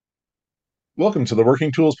Welcome to the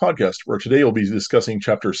Working Tools Podcast, where today we'll be discussing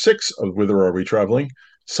Chapter 6 of Whither Are We Traveling?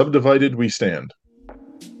 Subdivided We Stand.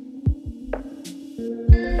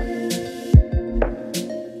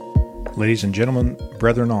 Ladies and gentlemen,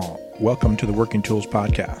 brethren all, welcome to the Working Tools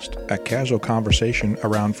Podcast, a casual conversation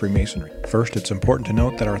around Freemasonry. First, it's important to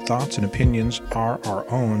note that our thoughts and opinions are our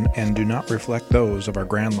own and do not reflect those of our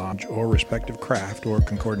Grand Lodge or respective craft or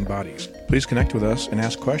concordant bodies. Please connect with us and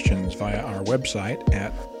ask questions via our website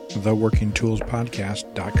at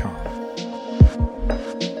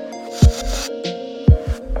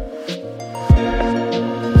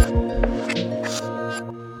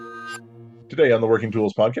Today on the Working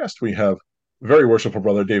Tools Podcast, we have very worshipful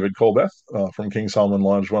brother David Colbeth from King Solomon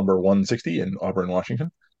Lodge number 160 in Auburn,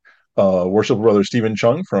 Washington. Worshipful brother Stephen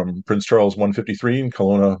Chung from Prince Charles 153 in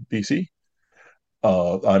Kelowna, BC.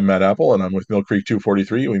 I'm Matt Apple, and I'm with Mill Creek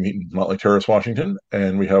 243. We meet in Motley Terrace, Washington,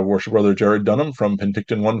 and we have worship brother Jared Dunham from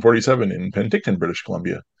Penticton 147 in Penticton, British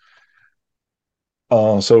Columbia.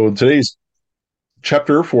 So today's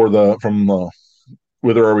chapter from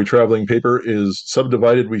Whither Are We Traveling paper is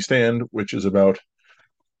Subdivided We Stand, which is about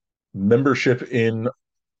membership in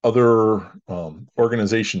other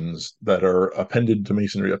organizations that are appended to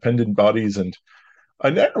Masonry, appended bodies, and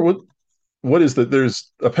I never what is that?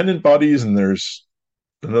 There's appendant bodies, and there's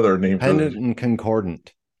another name for Appendant and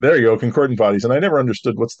concordant. There you go, concordant bodies, and I never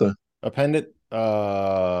understood what's the Appendant.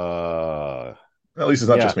 At least it's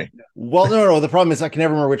not just me. Well, no. The problem is I can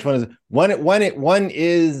never remember which one is one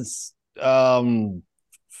is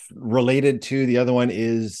related to the other one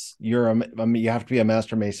is you have to be a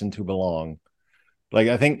master mason to belong. Like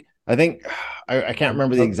I think I can't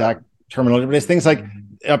remember the exact terminology, but it's things like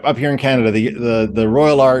up here in Canada, the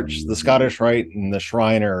Royal Arch, the Scottish Rite, and the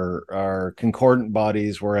Shrine are concordant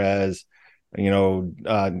bodies, whereas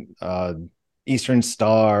Eastern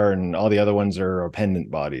Star and all the other ones are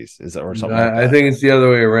appendant bodies. Is that or something? I think it's the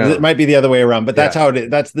other way around. It might be the other way around, but that's how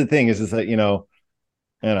it. That's the thing is that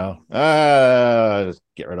just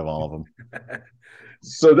get rid of all of them.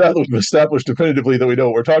 So now that we've established definitively that we know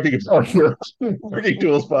what we're talking about here, Working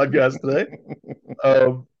Tools Podcast today,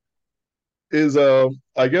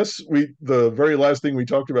 I guess the very last thing we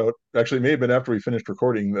talked about, actually may have been after we finished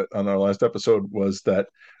recording that on our last episode, was that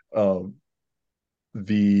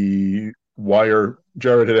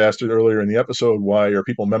Jared had asked it earlier in the episode, why are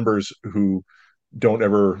people members who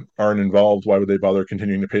aren't involved? Why would they bother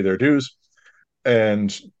continuing to pay their dues?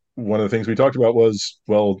 And one of the things we talked about was,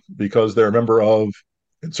 well, because they're a member of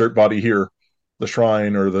insert body here, the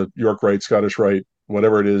Shrine or the York Rite, Scottish Rite,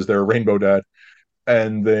 whatever it is, they're a Rainbow Dad,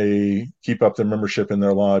 and they keep up their membership in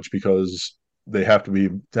their lodge because they have to be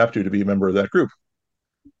a member of that group.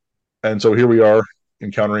 And so here we are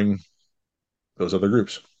encountering those other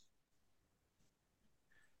groups.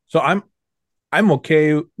 So I think I'm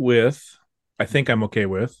okay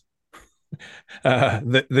with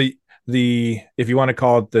the if you want to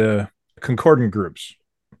call it the concordant groups.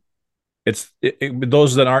 It's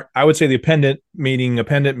those that aren't, I would say the appendant meaning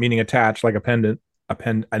attached, like I know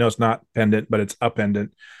it's not pendant, but it's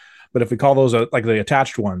appendant. But if we call those like the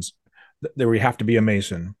attached ones, there we have to be a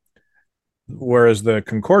Mason. Whereas the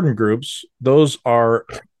concordant groups, those are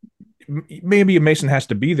maybe a Mason has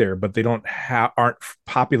to be there, but they aren't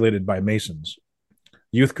populated by Masons.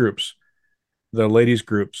 Youth groups, the ladies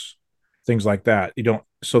groups, things like that.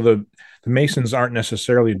 So the Masons aren't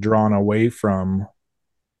necessarily drawn away from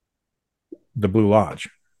the Blue Lodge.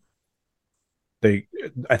 I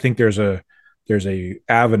think there's a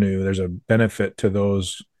avenue, there's a benefit to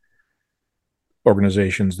those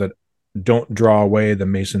organizations that don't draw away the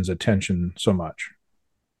Masons' attention so much.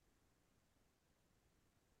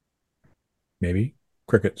 Maybe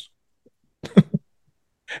crickets.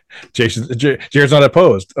 Jared's not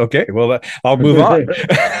opposed. Okay, well, I'll move on.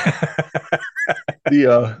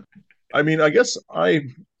 I guess I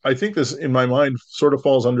think this in my mind sort of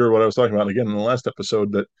falls under what I was talking about again in the last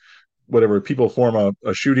episode, that whatever people form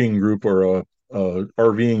a shooting group or a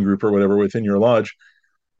RVing group or whatever within your lodge,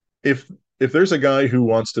 if there's a guy who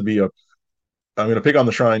wants to be I'm going to pick on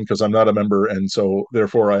the Shrine because I'm not a member, and so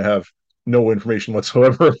therefore I have no information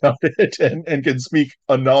whatsoever about it and can speak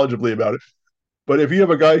unknowledgeably about it. But if you have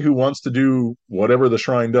a guy who wants to do whatever the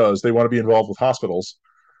Shrine does, they want to be involved with hospitals,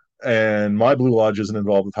 and my Blue Lodge isn't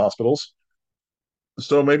involved with hospitals,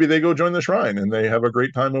 so maybe they go join the Shrine and they have a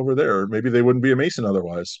great time over there. Maybe they wouldn't be a Mason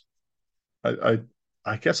otherwise. I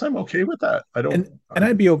guess I'm okay with that. And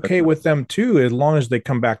I'd be okay with them too, as long as they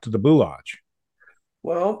come back to the Blue Lodge.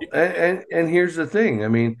 Well, and here's the thing. I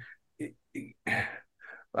mean,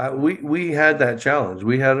 we had that challenge.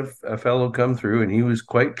 We had a fellow come through, and he was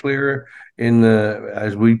quite clear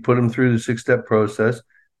as we put him through the 6-step process,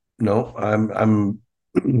 no,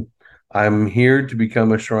 I'm here to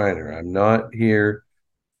become a Shriner. I'm not here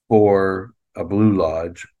for a Blue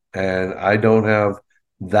Lodge, and I don't have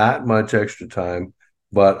that much extra time,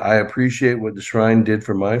 but I appreciate what the Shrine did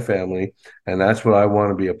for my family, and that's what I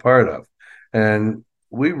want to be a part of. And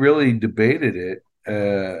we really debated it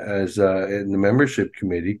as in the membership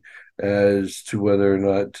committee as to whether or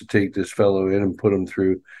not to take this fellow in and put him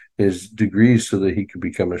through his degrees so that he could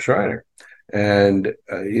become a Shriner. And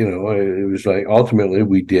it was like ultimately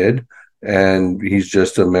we did, and he's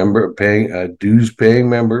just a member paying a dues paying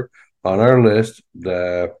member on our list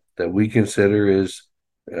that we consider is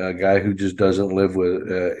a guy who just doesn't live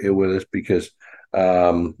with us because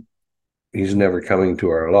um, he's never coming to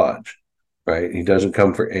our lodge, right? He doesn't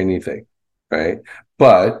come for anything, right?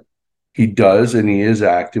 But he does, and he is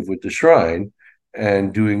active with the shrine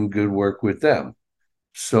and doing good work with them.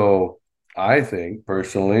 So I think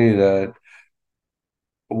personally that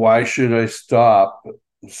why should I stop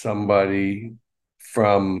somebody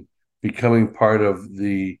from becoming part of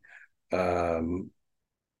the um,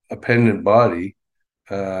 appendant body?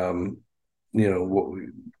 Um,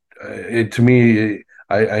 to me,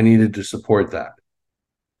 I needed to support that,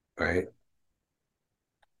 right?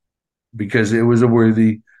 Because it was a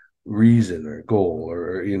worthy reason or goal,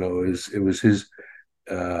 or it was his.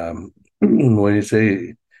 When you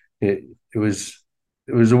say it was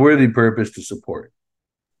a worthy purpose to support.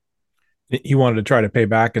 He wanted to try to pay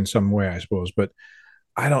back in some way, I suppose, but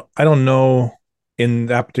I don't know in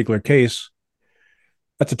that particular case.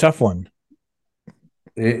 That's a tough one.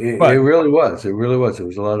 It But really was. It really was. It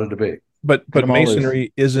was a lot of debate. but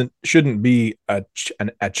masonry shouldn't be a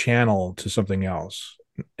channel to something else,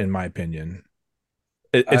 in my opinion.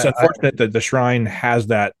 It's I unfortunate that the shrine has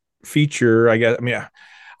that feature. I guess. I mean,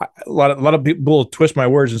 a lot of people twist my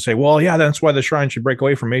words and say, "Well, yeah, that's why the shrine should break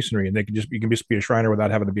away from masonry, and you can just be a shriner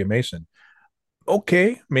without having to be a mason."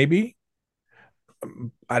 Okay, maybe.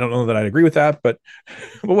 I don't know that I'd agree with that, but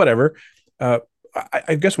whatever. Uh,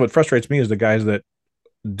 I guess what frustrates me is the guys that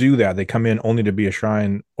do that. They come in only to be a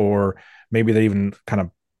shrine, or maybe they even kind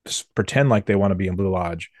of pretend like they want to be in Blue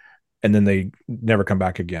Lodge, and then they never come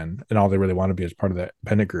back again. And all they really want to be is part of the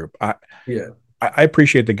appendant group. Yeah. I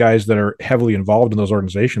appreciate the guys that are heavily involved in those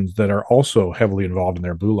organizations that are also heavily involved in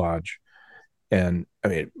their Blue Lodge. And I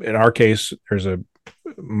mean, in our case, there's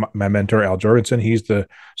my mentor, Al Jorgensen. He's the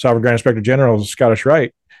Sovereign Grand Inspector General of the Scottish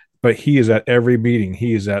Rite, but he is at every meeting.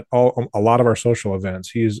 He is at a lot of our social events.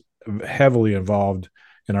 He's heavily involved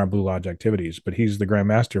in our Blue Lodge activities, but he's the Grand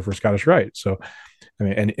Master for Scottish Rite. So, I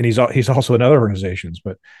mean, and he's also in other organizations,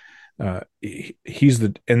 but he's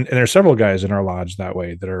and there's several guys in our lodge that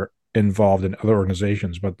way that are involved in other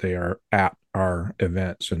organizations, but they are at our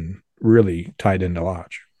events and really tied into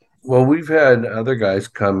lodge. Well, we've had other guys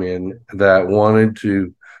come in that wanted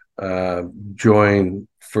to uh, join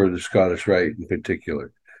for the Scottish Rite in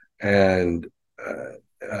particular, and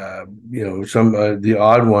some the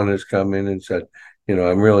odd one has come in and said,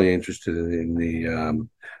 I'm really interested in the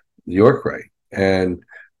York Rite, and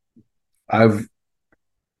I've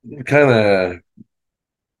kind of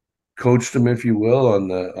coached him, if you will, on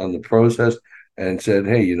the process, and said,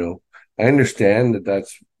 hey, I understand that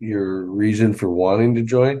that's your reason for wanting to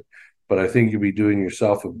join, but I think you'll be doing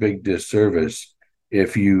yourself a big disservice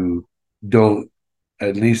if you don't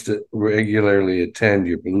at least regularly attend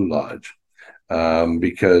your Blue Lodge,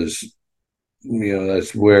 because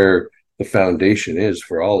that's where the foundation is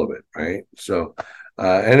for all of it, right? So,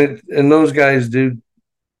 and those guys do.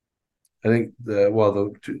 I think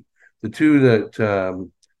the two that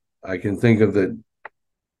I can think of that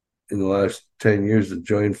in the last 10 years that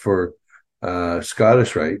joined for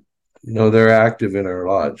Scottish Rite, they're active in our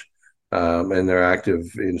lodge, and they're active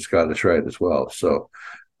in Scottish Rite as well. So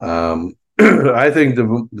I think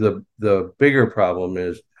the bigger problem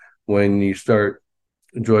is when you start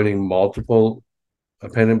joining multiple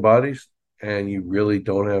appendant bodies and you really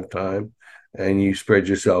don't have time and you spread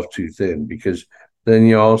yourself too thin, because then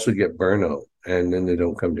you also get burnout and then they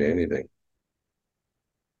don't come to anything.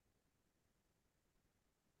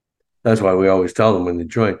 That's why we always tell them when they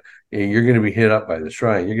join, hey, you're going to be hit up by the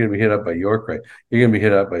Shrine, you're going to be hit up by York Rite, you're going to be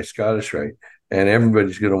hit up by Scottish Rite, and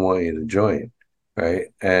everybody's going to want you to join, right?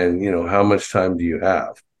 And how much time do you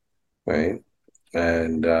have, right?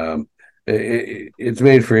 And it's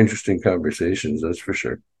made for interesting conversations, that's for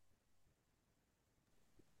sure.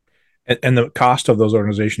 And the cost of those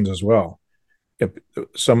organizations as well. If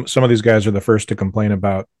some of these guys are the first to complain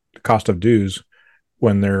about the cost of dues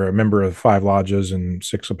when they're a member of 5 lodges and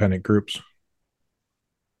 6 appendant groups.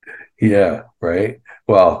 Yeah, right.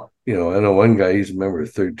 Well, I know one guy, he's a member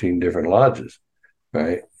of 13 different lodges,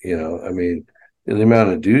 right? I mean, the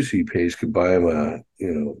amount of dues he pays could buy him a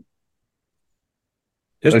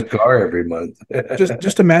Just car every month.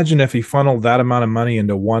 just imagine if he funneled that amount of money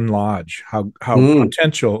into one lodge, how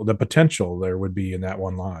Mm, potential there would be in that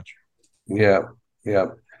one lodge. yeah, yeah.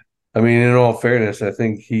 I mean, in all fairness, I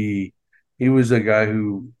think he was a guy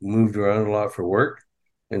who moved around a lot for work,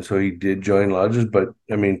 and so he did join lodges. But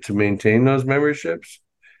I mean, to maintain those memberships,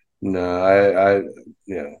 no,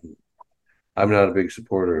 yeah, I'm not a big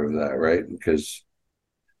supporter of that, right? Because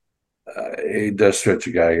it does stretch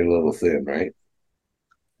a guy a little thin, right?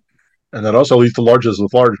 And that also leads to lodges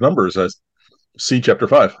with large numbers, as see chapter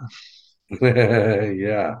 5.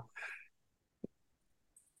 Yeah.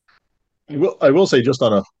 I will say, just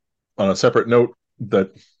on a separate note,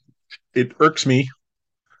 that it irks me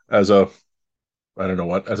as a, I don't know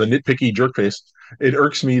what, as a nitpicky jerkface. It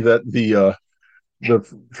irks me that the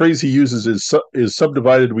phrase he uses is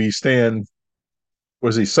subdivided we stand.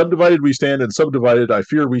 Was he subdivided we stand and subdivided I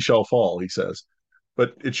fear we shall fall? He says,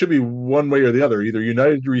 but it should be one way or the other. Either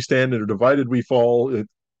united we stand or divided we fall.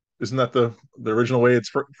 Isn't that the original way it's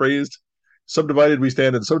phrased? Subdivided we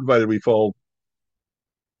stand and subdivided we fall.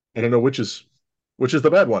 I don't know which is the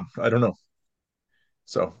bad one. I don't know.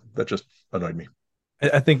 So that just annoyed me.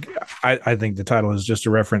 I think I think the title is just a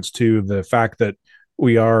reference to the fact that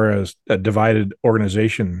we are a divided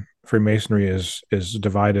organization. Freemasonry is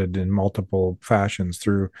divided in multiple fashions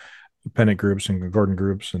through appendant groups and concordant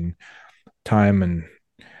groups and time and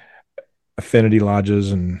affinity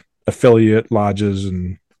lodges and affiliate lodges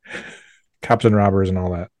and cops and robbers and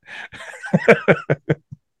all that.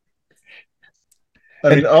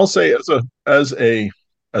 I mean, I'll say, as a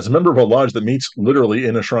member of a lodge that meets literally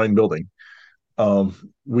in a shrine building,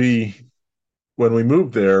 we when we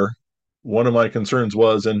moved there, one of my concerns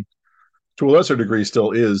was, and to a lesser degree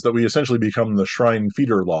still is, that we essentially become the shrine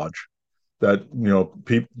feeder lodge. That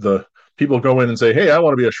the people go in and say, "Hey, I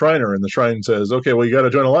want to be a Shriner," and the shrine says, "Okay, well, you got to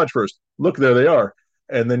join a lodge first. Look, there they are,"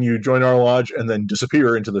 and then you join our lodge and then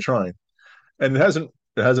disappear into the shrine. And it hasn't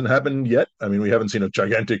happened yet. I mean, we haven't seen a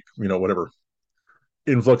gigantic, whatever,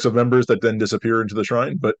 influx of members that then disappear into the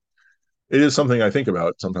shrine, but it is something I think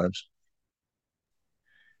about sometimes.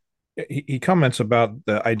 He comments about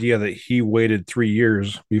the idea that he waited 3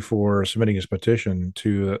 years before submitting his petition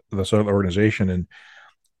to the Southern organization, and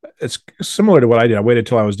it's similar to what I did. I waited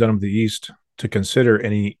till I was done with the East to consider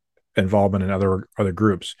any involvement in other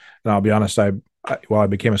groups. And I'll be honest, while I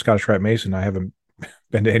became a Scottish Rite Mason, I haven't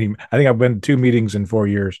been to any. I think I've been to 2 meetings in 4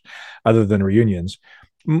 years, other than reunions,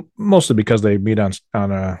 mostly because they meet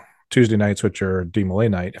on Tuesday nights, which are D Malay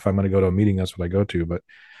night. If I'm going to go to a meeting, that's what I go to. But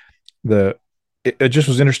it just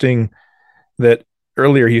was interesting that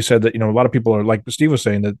earlier he said that, a lot of people are, like Steve was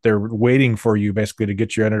saying, that they're waiting for you basically to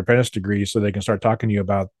get your apprentice degree so they can start talking to you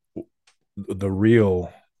about the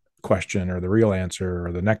real question or the real answer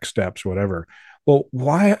or the next steps, whatever. Well,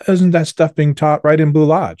 why isn't that stuff being taught right in Blue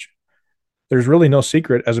Lodge? There's really no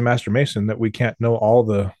secret as a Master Mason that we can't know all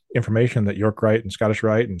the information that York Rite and Scottish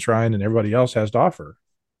Rite and Shrine and everybody else has to offer.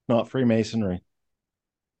 Not Freemasonry.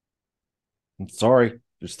 I'm sorry.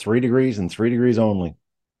 There's 3 degrees and 3 degrees only.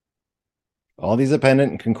 All these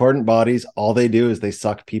appendant and concordant bodies, all they do is they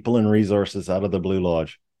suck people and resources out of the Blue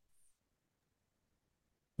Lodge.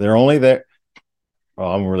 They're only there.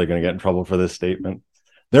 Oh, I'm really going to get in trouble for this statement.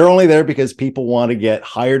 They're only there because people want to get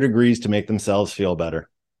higher degrees to make themselves feel better.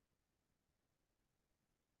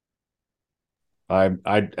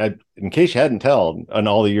 In case you hadn't told, on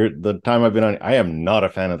all the time I've been on, I am not a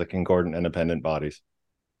fan of the concordant and appendant bodies.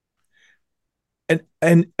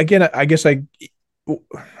 And again, I guess I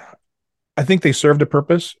think they served a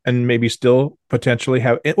purpose and maybe still potentially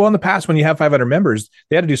have. Well, in the past, when you have 500 members,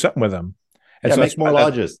 they had to do something with them. And yeah, so make more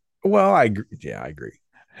lodges. Well, I agree. Yeah, I agree.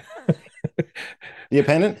 The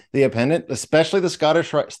appendant, especially the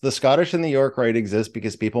Scottish and the York Rite exist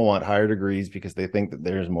because people want higher degrees because they think that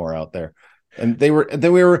there's more out there. And they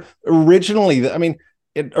were originally,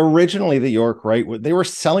 originally the York Rite, they were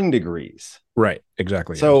selling degrees. Right.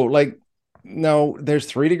 Exactly. So no, there's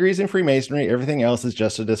 3 degrees in Freemasonry. Everything else is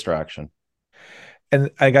just a distraction. And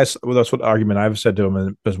I guess that's what argument I've said to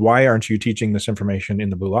him is, why aren't you teaching this information in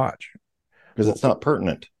the Blue Lodge? Because it's not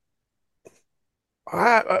pertinent.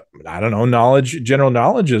 I don't know. General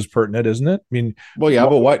knowledge is pertinent, isn't it? I mean, well, yeah,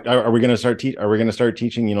 but what are we going to start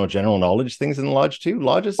teaching? General knowledge things in the lodge too.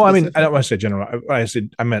 Lodges. Well, I mean, I don't want to say general.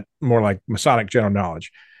 I meant more like Masonic general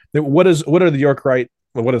knowledge. What are the York Rite?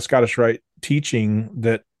 What are the Scottish Rite teaching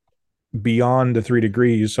that beyond the 3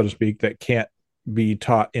 degrees, so to speak, that can't be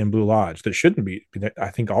taught in Blue Lodge? That shouldn't be. I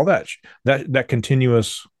think all that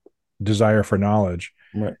continuous desire for knowledge.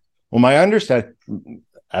 Right. Well, my understanding,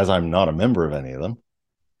 as I'm not a member of any of them,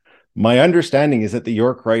 My understanding is that the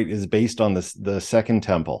York Rite is based on the Second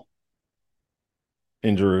Temple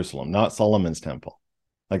in Jerusalem, not Solomon's Temple.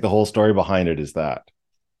 Like the whole story behind it is that.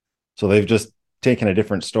 So they've just taken a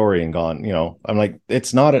different story and gone, I'm like,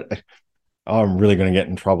 it's not I'm really going to get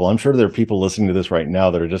in trouble. I'm sure there are people listening to this right now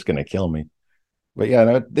that are just going to kill me. But yeah,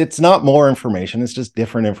 no, it's not more information. It's just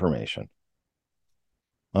different information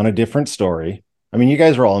on a different story. I mean, you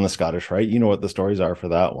guys are all in the Scottish Rite. You know what the stories are for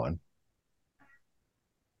that one.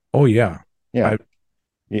 Oh yeah. Yeah.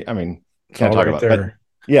 I mean, It's can't all talk right about there. it.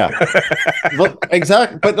 But yeah. Look,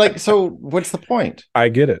 exactly. But like, so what's the point? I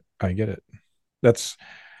get it. That's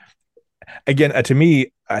again, to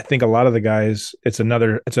me, I think a lot of the guys, it's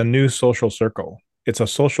a new social circle. It's a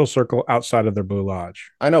social circle outside of their Blue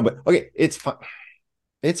Lodge. I know, but okay, it's fine.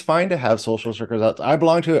 It's fine to have social circles out. I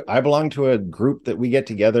belong to a group that we get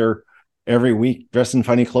together every week, dressed in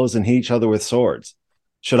funny clothes and hit each other with swords.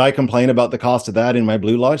 Should I complain about the cost of that in my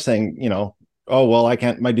Blue Lodge, saying, oh well, I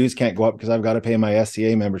can't, my dues can't go up because I've got to pay my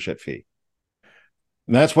SCA membership fee?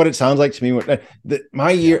 And that's what it sounds like to me.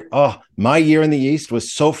 My year in the East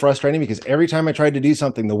was so frustrating because every time I tried to do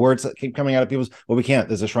something, the words that keep coming out of people's, well, we can't.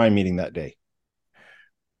 There's a shrine meeting that day.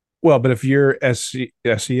 Well, but if you're SCA,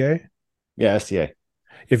 yeah, SCA.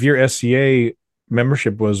 If your SCA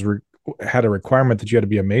membership had a requirement that you had to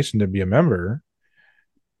be a Mason to be a member.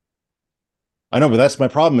 I know, but that's my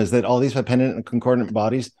problem, is that all these appendant and concordant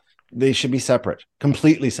bodies, they should be separate,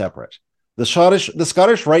 completely separate. The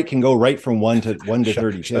Scottish Rite can go right from 1 to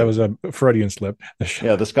 32. That was a Freudian slip.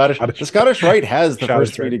 Yeah, the Scottish Rite has the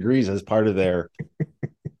first 3 degrees as part of their.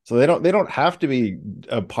 So they don't have to be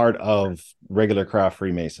a part of regular craft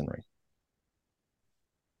Freemasonry.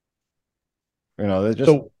 They just.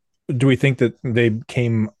 So, do we think that they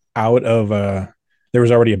came out of there was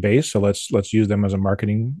already a base, so let's use them as a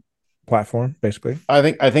marketing platform, basically? I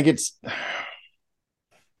think it's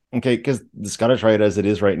okay, because the Scottish Rite as it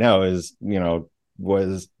is right now is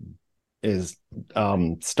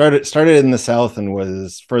started in the South and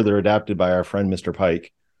was further adapted by our friend Mr.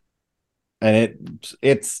 Pike, and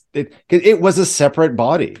it was a separate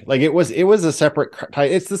body. Like it was a separate.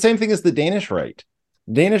 It's the same thing as the Danish Rite.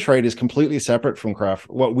 Danish Rite is completely separate from craft.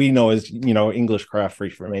 What we know is English craft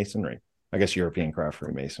Freemasonry. I guess European craft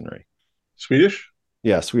Freemasonry. Swedish.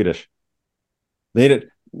 Yeah, Swedish. Theirs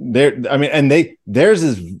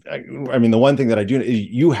is. I mean, the one thing that I do is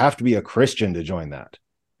you have to be a Christian to join that.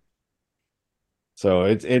 So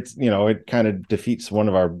it kind of defeats one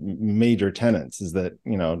of our major tenets, is that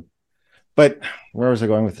But where was I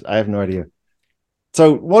going with it? I have no idea.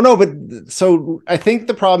 So I think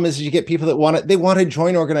the problem is you get people that want to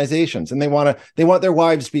join organizations, and they want their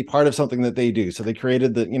wives to be part of something that they do. So they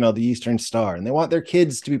created the Eastern Star, and they want their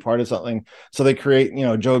kids to be part of something. So they create,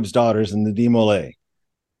 Job's Daughters and the Demolay,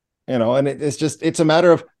 and it's a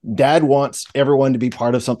matter of dad wants everyone to be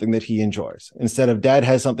part of something that he enjoys, instead of dad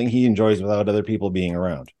has something he enjoys without other people being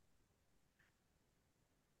around.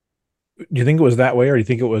 Do you think it was that way, or do you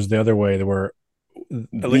think it was the other way? There were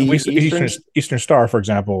Eastern Star, for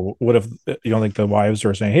example, would have, you don't think the wives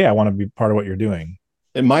are saying, hey, I want to be part of what you're doing?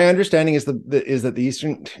 And my understanding is that the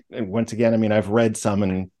Eastern, and once again, I mean, I've read some,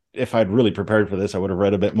 and if I'd really prepared for this, I would have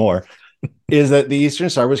read a bit more, is that the Eastern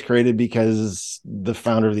Star was created because the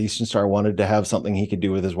founder of the Eastern Star wanted to have something he could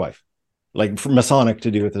do with his wife, like Masonic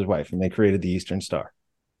to do with his wife, and they created the Eastern Star.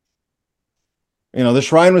 The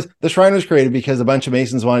shrine was created because a bunch of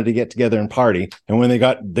Masons wanted to get together and party, and when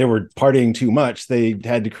they were partying too much, they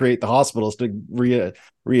had to create the hospitals to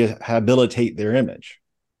rehabilitate their image.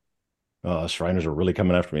 Oh, Shriners are really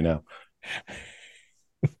coming after me now.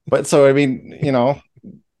 But so I mean,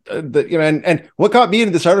 and what got me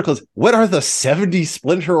into this article is, what are the 70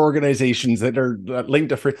 splinter organizations that are linked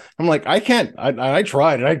to free? I'm like, I can't. I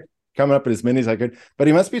tried, and I coming up with as many as I could, but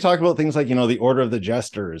he must be talking about things like the Order of the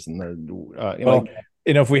Jesters and the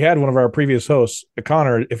if we had one of our previous hosts,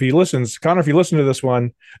 Connor, if you listen to this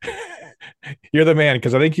one, you're the man,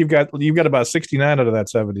 because I think you've got about 69 out of that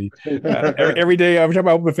 70. Every day, every time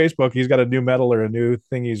I open Facebook, he's got a new medal or a new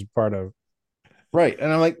thing he's part of. Right,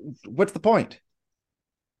 and I'm like, what's the point?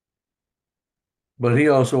 But he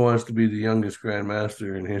also wants to be the youngest Grand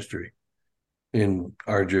Master in history in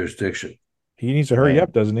our jurisdiction. He needs to hurry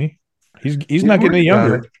up, doesn't he? He's not getting any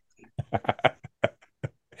younger.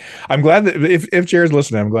 I'm glad that if Jared's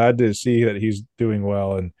listening, I'm glad to see that he's doing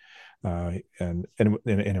well and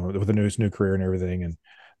with a new career and everything.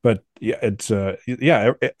 But there's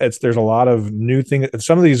a lot of new things.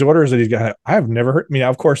 Some of these orders that he's got, I have never heard. I mean,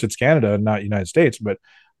 of course, it's Canada, not United States, but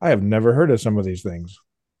I have never heard of some of these things.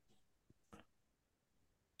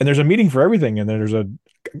 And there's a meeting for everything, and there's a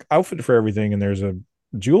outfit for everything, and there's a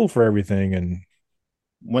jewel for everything, and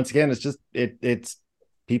once again, it's just it's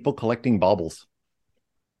people collecting baubles.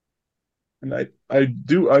 And I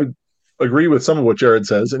agree with some of what Jared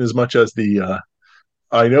says, in as much as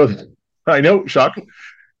I know I know shock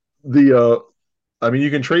the I mean,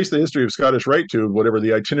 you can trace the history of Scottish Rite to whatever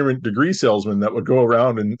the itinerant degree salesman that would go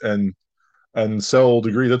around and sell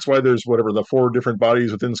degrees. That's why there's whatever the 4 different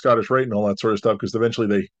bodies within Scottish Rite and all that sort of stuff, because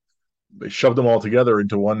eventually they shoved them all together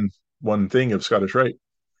into one thing of Scottish Rite.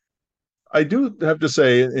 I do have to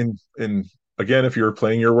say, in again, if you're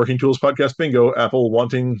playing your Working Tools podcast bingo, Apple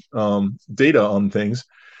wanting data on things,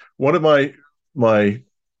 one of my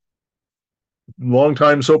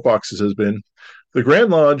longtime soapboxes has been the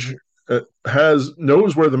Grand Lodge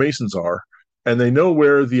knows where the Masons are, and they know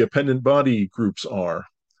where the appendant body groups are.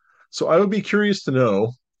 So I would be curious to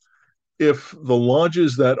know if the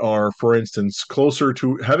lodges that are, for instance, closer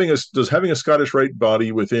to having a Scottish Rite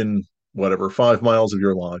body within whatever 5 miles of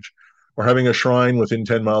your lodge, or having a shrine within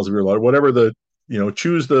 10 miles of your lodge, whatever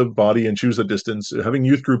choose the body and choose the distance. Having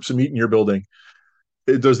youth groups meet in your building,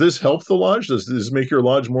 does this help the lodge? Does this make your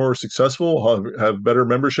lodge more successful? Have better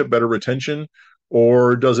membership, better retention,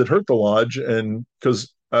 or does it hurt the lodge? And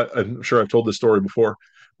because I'm sure I've told this story before,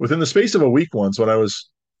 within the space of a week once, when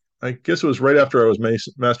I guess it was right after I was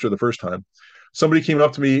master the first time, somebody came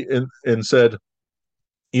up to me and said,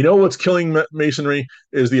 "You know what's killing masonry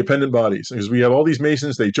is the appendant bodies, because we have all these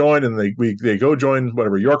masons, they join and they go join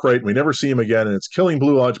whatever York Rite, and we never see them again, and it's killing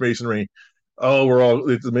Blue Lodge masonry. Oh,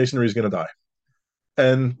 the masonry is going to die."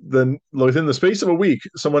 And then within the space of a week,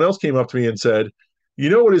 someone else came up to me and said, "You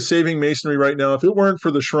know what is saving masonry right now? If it weren't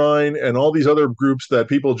for the shrine and all these other groups that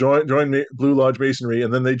people join Blue Lodge masonry,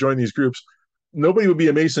 and then they join these groups, nobody would be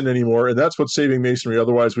a mason anymore, and that's what's saving masonry.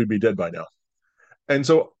 Otherwise, we'd be dead by now." And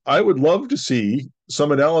so I would love to see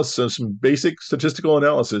some analysis, some basic statistical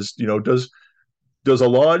analysis. Does a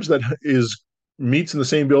lodge that is meets in the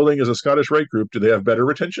same building as a Scottish Rite group, do they have better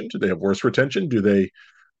retention? Do they have worse retention? Do they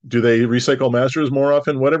recycle masters more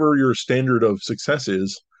often? Whatever your standard of success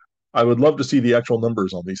is, I would love to see the actual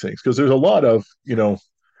numbers on these things, because there's a lot of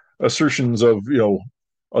assertions of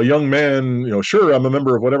a young man, sure, I'm a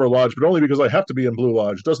member of whatever lodge, but only because I have to be in Blue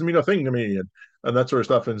Lodge. It doesn't mean a thing to me, and that sort of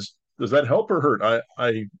stuff. And does that help or hurt?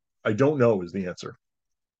 I don't know is the answer.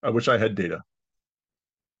 I wish I had data.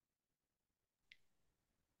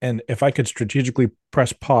 And if I could strategically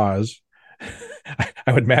press pause,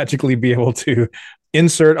 I would magically be able to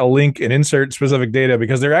insert a link and insert specific data,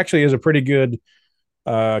 because there actually is a pretty good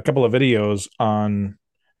couple of videos on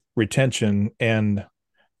retention. And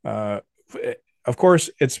of course,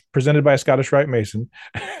 it's presented by a Scottish Rite Mason.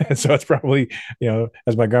 And so it's probably,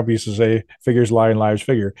 as my grandpa used to say, figures lie and liars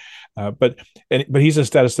figure. But he's a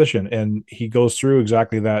statistician, and he goes through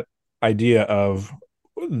exactly that idea of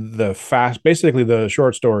basically the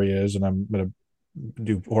short story is, and I'm going to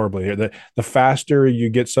do horribly here, the faster you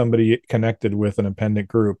get somebody connected with an appendant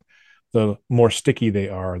group, the more sticky they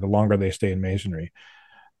are, the longer they stay in masonry,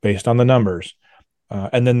 based on the numbers.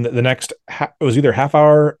 And then the next it was either half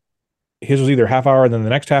hour. His was either half hour, and then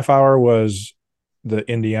the next half hour was the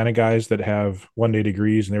Indiana guys that have 1-day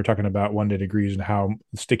degrees, and they were talking about 1-day degrees and how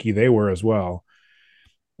sticky they were as well.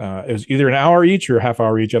 It was either an hour each or a half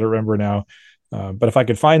hour each. I don't remember now. But if I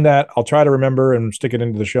could find that, I'll try to remember and stick it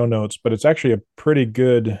into the show notes. But it's actually a pretty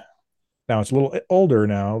good. Now it's a little older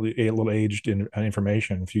now, a little aged in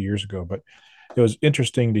information a few years ago. But it was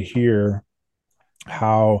interesting to hear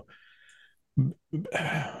how.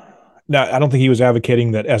 Now, I don't think he was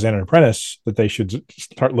advocating that as an apprentice that they should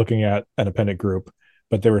start looking at an appendant group,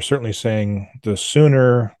 but they were certainly saying the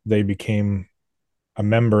sooner they became a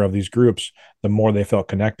member of these groups, the more they felt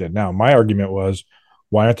connected. Now, my argument was,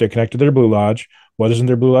 why aren't they connected to their Blue Lodge? What isn't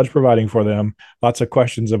their Blue Lodge providing for them? Lots of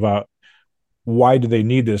questions about why do they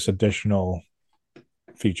need this additional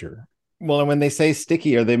feature? Well, and when they say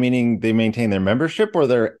sticky, are they meaning they maintain their membership, or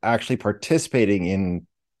they're actually participating in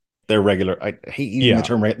their regular? I hate using the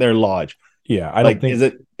term, their lodge. Yeah, I don't think.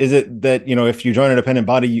 Is it that if you join an appendant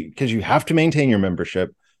body, because you have to maintain your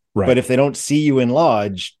membership, right? But if they don't see you in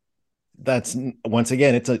lodge, that's, once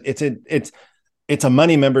again, it's a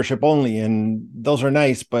money membership only, and those are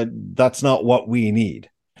nice, but that's not what we need.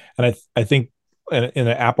 And I think in an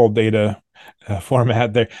Apple data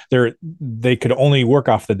format, they could only work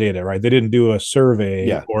off the data, right? They didn't do a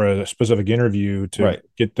survey or a specific interview to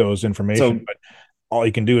get those information, but all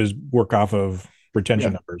you can do is work off of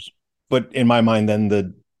retention numbers. But in my mind, then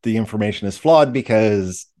the information is flawed,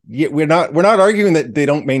 because we're not arguing that they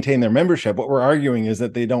don't maintain their membership. What we're arguing is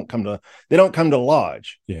that they don't come to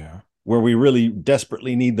lodge. Yeah. Where we really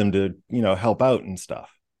desperately need them to, help out and stuff.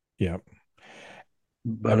 Yeah.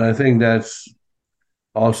 But I think that's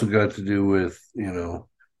also got to do with,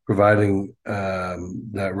 providing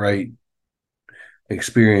that right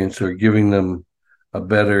experience, or giving them a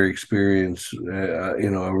better experience, a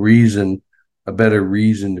better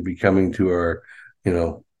reason to be coming to our,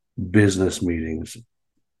 business meetings,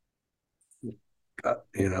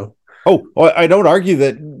 you know. Oh, well, I don't argue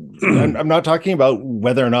that. I'm not talking about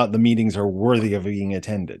whether or not the meetings are worthy of being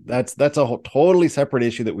attended. That's a totally separate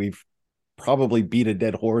issue that we've probably beat a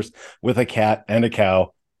dead horse with a cat and a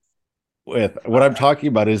cow. With what I'm talking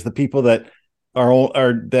about is the people that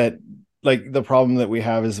are that, like, the problem that we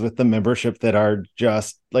have is with the membership that are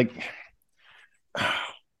just like,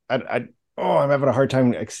 I'm having a hard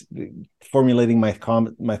time formulating my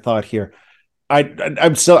thought here. I'm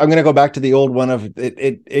going to go back to the old one of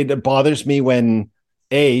it. It bothers me when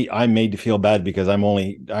I'm made to feel bad because I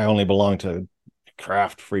only belong to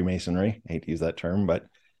craft Freemasonry. I hate to use that term, but,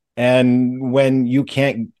 and when you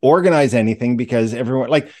can't organize anything because everyone,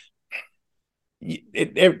 like,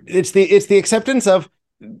 it's the acceptance of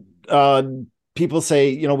people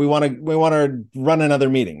say, we want to run another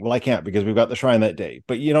meeting. Well, I can't because we've got the shrine that day,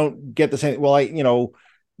 but you don't get the same. Well,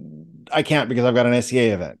 I can't because I've got an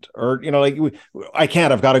SCA event, or, I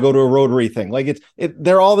can't, I've got to go to a Rotary thing. Like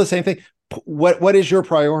they're all the same thing. What is your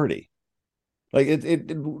priority? Like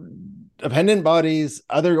dependent bodies,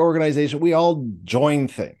 other organizations, we all join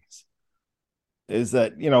things. Is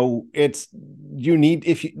that, it's, you need,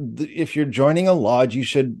 if you're joining a lodge, you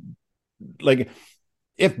should, like,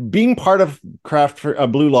 if being part of craft for a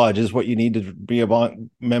Blue Lodge is what you need to be a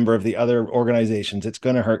member of the other organizations, it's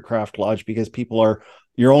going to hurt Craft Lodge because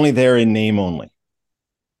you're only there in name only.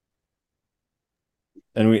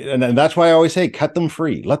 And that's why I always say, cut them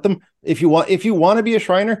free. Let them, if you want to be a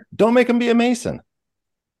Shriner, don't make them be a Mason.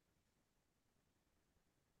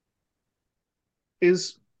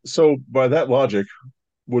 So by that logic,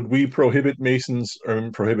 would we prohibit Masons,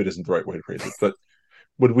 or prohibit isn't the right way to phrase it, but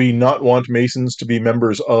would we not want Masons to be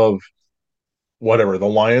members of whatever, the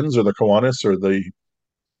Lions or the Kiwanis or the,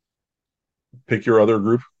 pick your other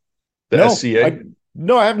group, the SCA?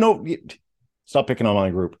 I have no, stop picking on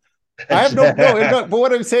my group. I have no, but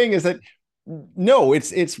what I'm saying is that, no,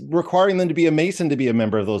 it's requiring them to be a Mason to be a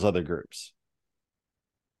member of those other groups.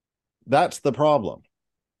 That's the problem.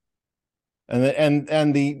 And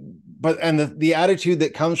the attitude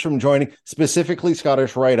that comes from joining, specifically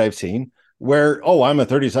Scottish Rite, I've seen, where, I'm a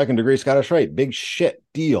 32nd degree Scottish Rite. Big shit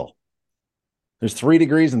deal. There's 3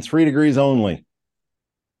 degrees and 3 degrees only.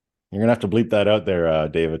 You're going to have to bleep that out there,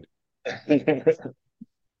 David.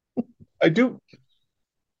 I do.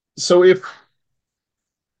 So if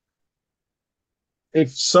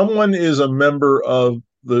someone is a member of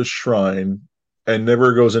the shrine and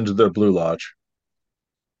never goes into their Blue Lodge,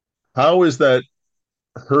 how is that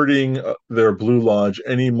hurting their Blue Lodge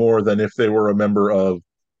any more than if they were a member of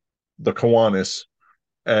the Kiwanis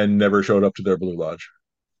and never showed up to their Blue Lodge?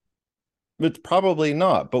 It's probably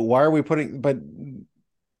not. But why are we putting? But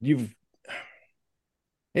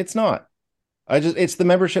it's not. It's the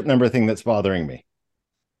membership number thing that's bothering me.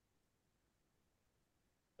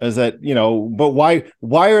 Is that, but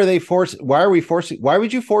why are they forced? Why are we forcing? Why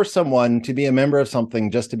would you force someone to be a member of something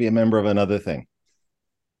just to be a member of another thing?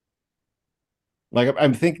 Like,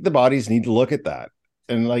 I think the bodies need to look at that.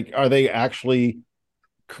 And, like, are they actually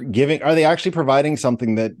providing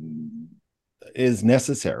something that is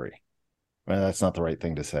necessary? Well, that's not the right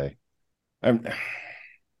thing to say. I don't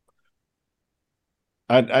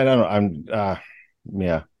know.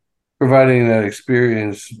 Yeah. Providing that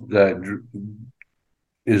experience that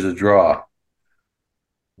is a draw.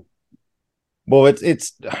 Well, I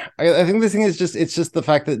think the thing is it's just the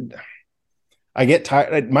fact that I get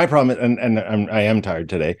tired. My problem, and I am tired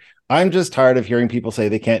today. I'm just tired of hearing people say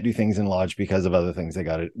they can't do things in Lodge because of other things they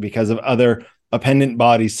got it, because of other appendant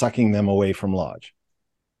bodies sucking them away from Lodge.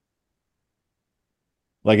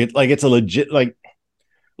 Like it's a legit, like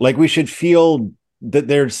we should feel that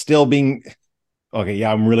they're still being, okay,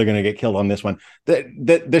 yeah, I'm really going to get killed on this one. That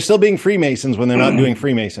they're still being Freemasons when they're not doing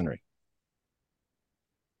Freemasonry.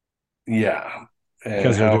 Yeah.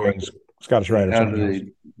 Because they're doing Scottish Rite or something. How do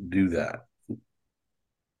they do that?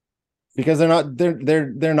 Because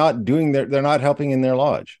they're not helping in their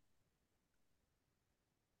lodge.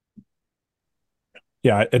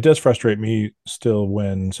 Yeah, it does frustrate me still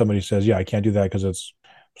when somebody says, yeah, I can't do that because it's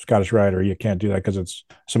Scottish Rite, or you can't do that because it's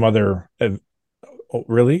some other. Oh,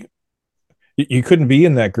 really? You couldn't be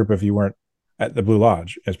in that group if you weren't at the Blue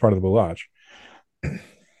Lodge, as part of the Blue Lodge.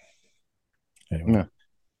 Anyway. Yeah.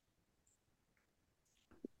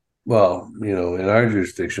 Well, in our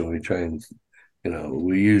jurisdiction, we try and,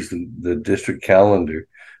 we use the district calendar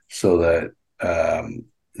so that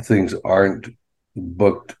things aren't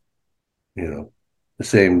booked,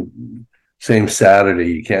 the same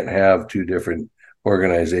Saturday. You can't have two different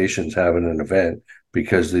organizations having an event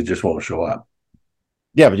because they just won't show up.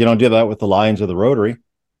 Yeah, but you don't do that with the Lions or the Rotary.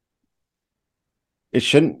 It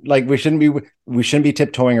shouldn't, like, we shouldn't be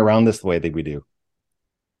tiptoeing around this the way that we do.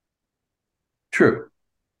 True.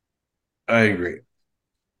 I agree.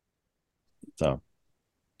 So,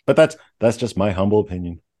 but that's just my humble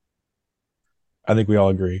opinion. I think we all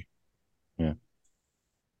agree. Yeah.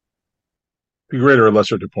 Greater or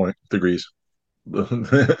lesser degrees.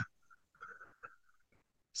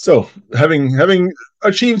 So, having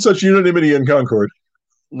achieved such unanimity and concord,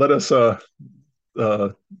 let us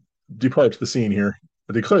depart the scene here,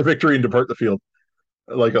 declare victory, and depart the field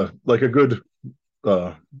like a good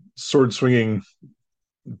sword swinging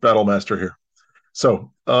battle master here.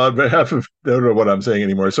 So, on behalf of, I don't know what I'm saying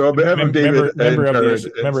anymore. So, on behalf of David member and of Jared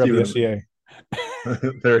the, and member of the Stephen,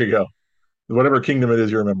 SCA. there you go. Whatever kingdom it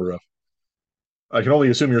is you're a member of. I can only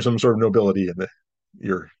assume you're some sort of nobility in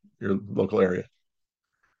your local area.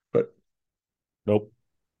 But Nope.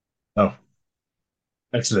 oh,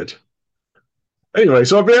 excellent. Anyway,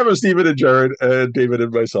 so on behalf of Stephen and Jared and David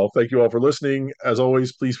and myself, thank you all for listening. As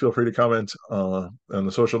always, please feel free to comment on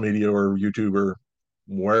the social media or YouTube or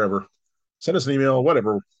wherever. Send us an email,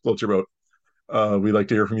 whatever floats your boat. We like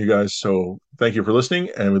to hear from you guys. So thank you for listening,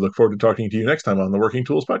 and we look forward to talking to you next time on the Working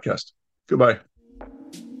Tools Podcast. Goodbye.